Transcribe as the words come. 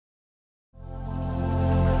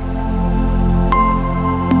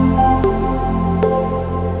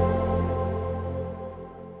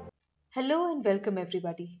Hello and welcome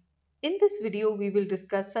everybody. In this video, we will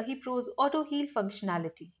discuss Sahi Pro's Autoheal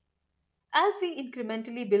functionality. As we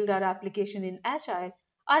incrementally build our application in Agile,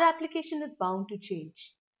 our application is bound to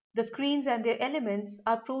change. The screens and their elements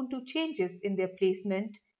are prone to changes in their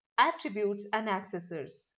placement, attributes, and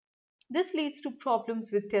accessors. This leads to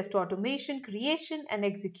problems with test automation, creation, and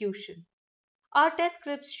execution. Our test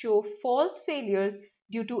scripts show false failures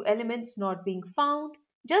due to elements not being found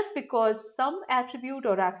just because some attribute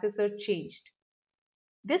or accessor changed.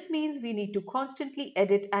 This means we need to constantly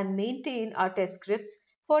edit and maintain our test scripts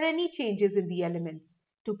for any changes in the elements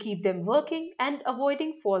to keep them working and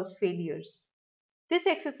avoiding false failures. This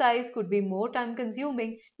exercise could be more time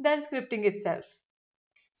consuming than scripting itself.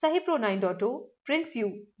 Sahi Pro 9.0 brings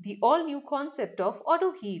you the all new concept of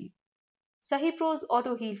Autoheal. Sahi Pro's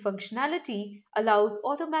Autoheal functionality allows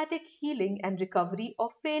automatic healing and recovery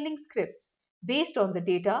of failing scripts based on the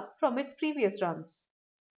data from its previous runs.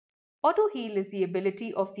 Autoheal is the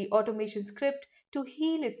ability of the automation script to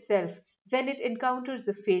heal itself when it encounters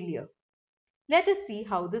a failure. Let us see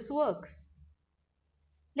how this works.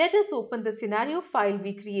 Let us open the scenario file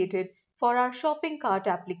we created for our shopping cart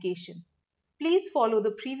application. Please follow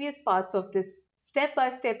the previous parts of this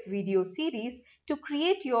step-by-step video series to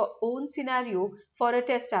create your own scenario for a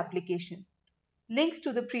test application. Links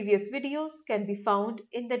to the previous videos can be found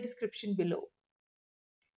in the description below.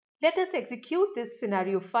 Let us execute this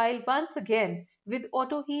scenario file once again with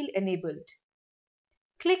Autoheal enabled.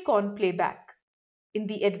 Click on Playback. In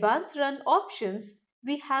the Advanced Run options,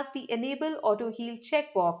 we have the Enable Autoheal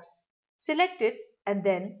checkbox. Select it and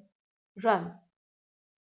then Run.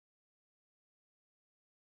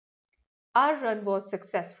 Our run was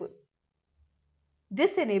successful.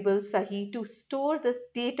 This enables Sahi to store the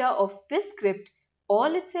data of this script,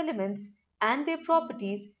 all its elements, and their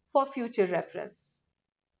properties for future reference.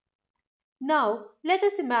 Now, let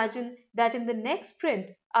us imagine that in the next sprint,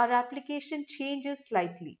 our application changes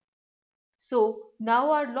slightly. So, now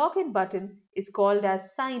our login button is called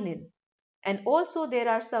as Sign In, and also there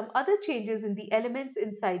are some other changes in the elements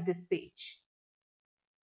inside this page.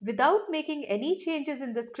 Without making any changes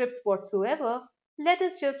in the script whatsoever, let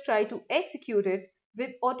us just try to execute it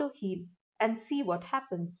with Autoheal and see what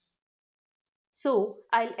happens. So,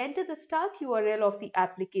 I'll enter the start URL of the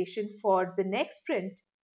application for the next sprint,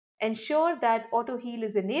 ensure that Autoheal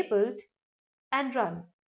is enabled, and run.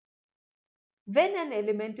 When an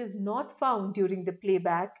element is not found during the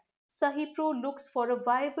playback, Sahi Pro looks for a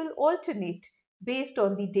viable alternate based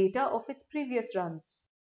on the data of its previous runs.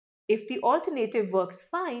 If the alternative works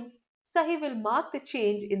fine, Sahi will mark the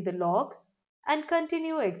change in the logs and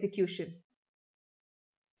continue execution.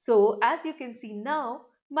 So, as you can see now,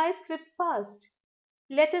 my script passed.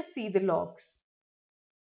 Let us see the logs.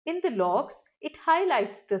 In the logs, it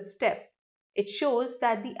highlights the step. It shows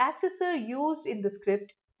that the accessor used in the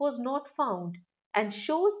script was not found and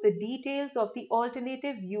shows the details of the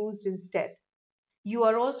alternative used instead. You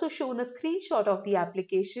are also shown a screenshot of the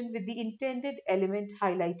application with the intended element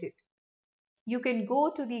highlighted. You can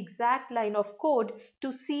go to the exact line of code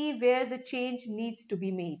to see where the change needs to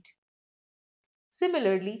be made.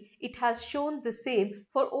 Similarly, it has shown the same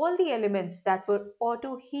for all the elements that were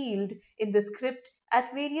auto-healed in the script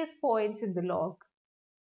at various points in the log.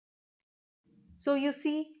 So you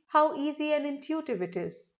see how easy and intuitive it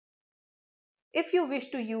is. If you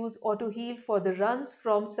wish to use Autoheal for the runs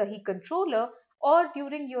from Sahi controller or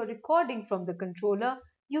during your recording from the controller,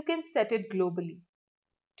 you can set it globally.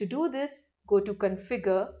 To do this, go to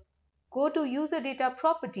Configure, go to User Data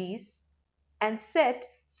Properties, and set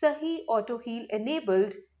Sahi Autoheal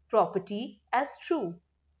Enabled property as true.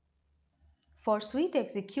 For suite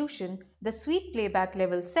execution, the suite playback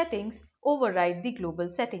level settings override the global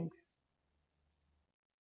settings.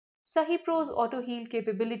 Sahi Pro's Autoheal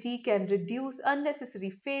capability can reduce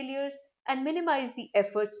unnecessary failures and minimize the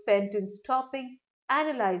effort spent in stopping,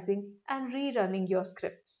 analyzing, and rerunning your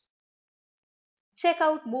scripts. Check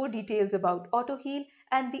out more details about Autoheal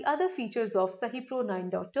and the other features of Sahi Pro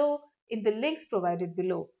 9.0 in the links provided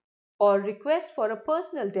below, or request for a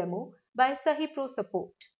personal demo by Sahi Pro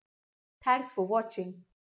support. Thanks for watching.